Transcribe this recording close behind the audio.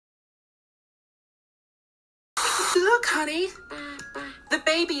Look, honey. The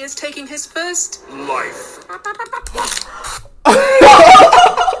baby is taking his first life.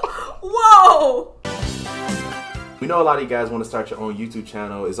 Whoa! We know a lot of you guys want to start your own YouTube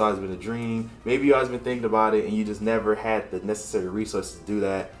channel. It's always been a dream. Maybe you always been thinking about it and you just never had the necessary resources to do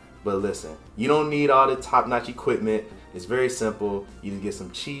that. But listen, you don't need all the top-notch equipment. It's very simple. You just get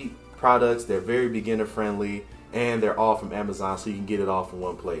some cheap products. They're very beginner friendly and they're all from Amazon, so you can get it all from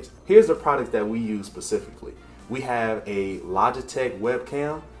one place. Here's the product that we use specifically. We have a Logitech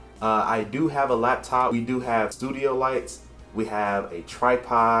Webcam. I do have a laptop. We do have studio lights. We have a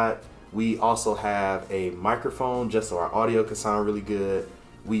tripod. We also have a microphone just so our audio can sound really good.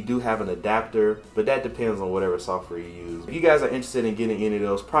 We do have an adapter, but that depends on whatever software you use. If you guys are interested in getting any of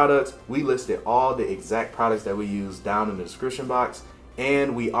those products, we listed all the exact products that we use down in the description box.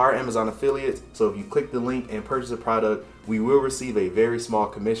 And we are Amazon affiliates, so if you click the link and purchase a product, we will receive a very small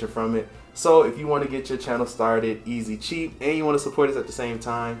commission from it. So if you want to get your channel started easy, cheap, and you want to support us at the same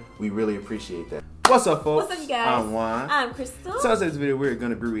time, we really appreciate that. What's up, folks? What's up, you guys? I'm Juan. I'm Crystal. So in this video, we're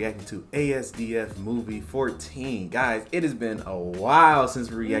going to be reacting to asdfmovie14. Guys, it has been a while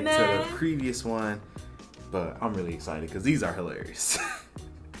since we reacted to the previous one, but I'm really excited because these are hilarious.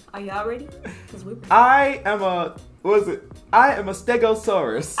 Are y'all ready? I am a stegosaurus. I am a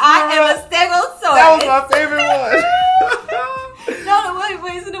stegosaurus. That was my favorite one. No,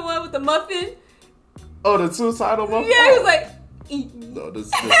 wait, isn't the one with the muffin? Oh, the suicidal muffin? Yeah, he was like, eat me. No, the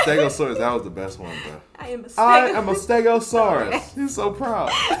stegosaurus, that was the best one, bro. I am a stegosaurus. He's so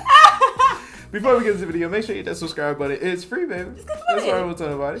proud. Before we get to the video, make sure you hit that subscribe button. It's free, baby. That's why I will tell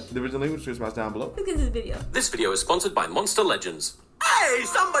everybody. The original link was description box down below. Let's get to the video. This video is sponsored by Monster Legends. Hey,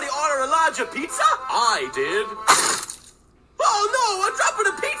 somebody order a larger pizza? I did. Oh no, I'm dropping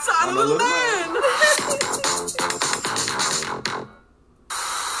a pizza on a little man.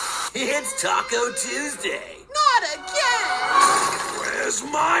 It's Taco Tuesday. Not again. Where's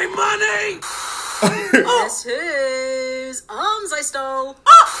my money? That's his arms I stole.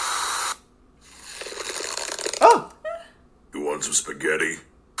 Oh! You want some spaghetti?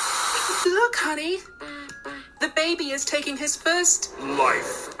 Look, honey. The baby is taking his first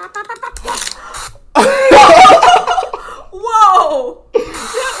life. Whoa! Whoa!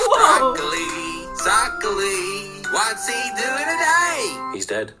 Broccoli, what's he doing today? He's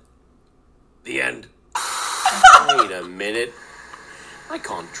dead. The end. Wait a minute. I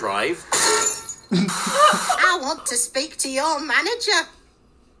can't drive. I want to speak to your manager.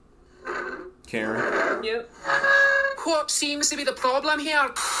 Karen. Yep. What seems to be the problem here?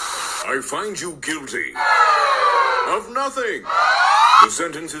 I find you guilty of nothing. The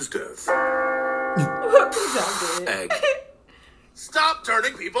sentence is death. Egg. Stop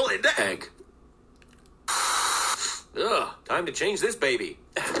turning people into egg. Ugh, time to change this baby.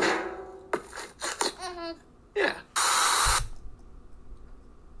 Yeah.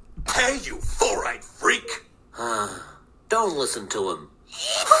 Hey, you four-eyed freak. Don't listen to him.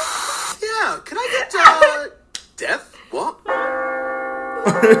 Yeah, can I get, death? What?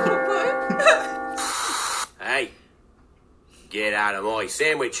 Hey, get out of my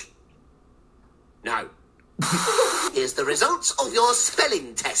sandwich. No. Here's the results of your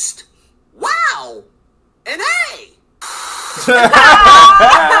spelling test. Wow! An A!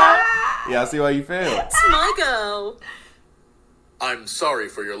 Yeah, I see why you failed. It's my go. I'm sorry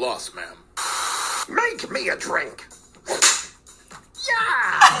for your loss, ma'am. Make me a drink.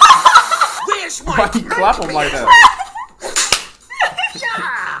 Yeah! Where's my... Why you clap him like that?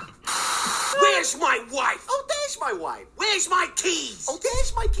 Yeah! Where's my wife? Oh, there's my wife. Where's my keys? Oh,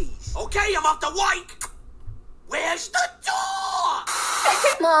 there's my keys. Okay, I'm off the bike. Where's the door?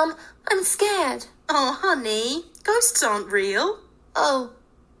 Mom, I'm scared. Oh, honey, ghosts aren't real. Oh,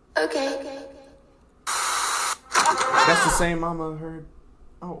 okay. That's the same mama heard.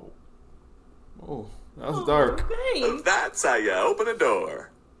 Oh. Oh, that was dark. Hey. That's how you open a door.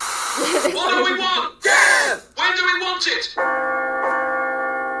 What do we want? Death! When do we want it?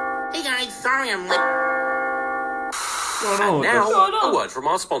 Hey guys, sorry I'm late. What's going on with Now, this? a word from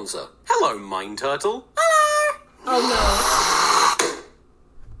our sponsor. Hello, Mind Turtle. Oh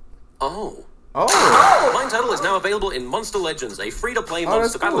Oh. Oh. Mind Turtle is now available in Monster Legends, a free-to-play Oh,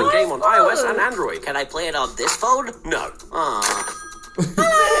 monster that's battling cool. game on iOS and Android. Can I play it on this phone? No.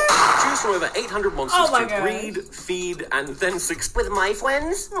 Choose from over 800 monsters Oh my to God. breed, feed, and then with my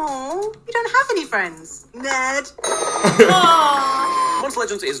friends. Oh, you don't have any friends. Nerd. Monster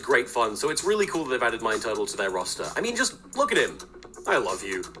Legends is great fun, so it's really cool that they've added Mind Turtle to their roster. I mean, just look at him. I love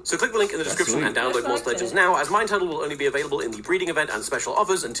you. So click the link in the description sweet. and download That's Monster like Legends it. now, as Mind Turtle will only be available in the breeding event and special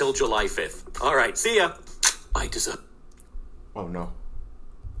offers until July 5th. Alright, see ya. I deserve... Oh no.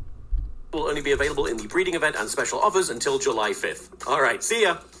 Will only be available in the breeding event and special offers until July 5th. All right, see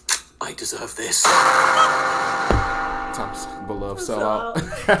ya. I deserve this. Tom's beloved sellout.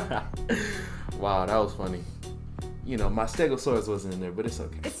 Wow, that was funny. You know, my Stegosaurus wasn't in there, but it's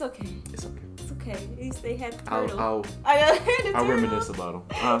okay. It's okay. It's okay. It's okay. At least they had the turtle. I'll I'll reminisce about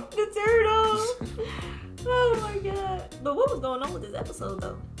them. The turtle. Oh my god. But what was going on with this episode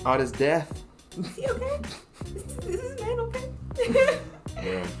though? All this death. Is he okay? Is this man okay?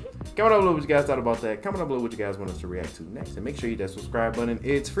 Yeah. Comment down below what you guys thought about that. Comment down below what you guys want us to react to next. And make sure you hit that subscribe button.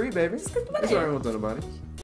 It's free, baby. That's what everyone's done about it.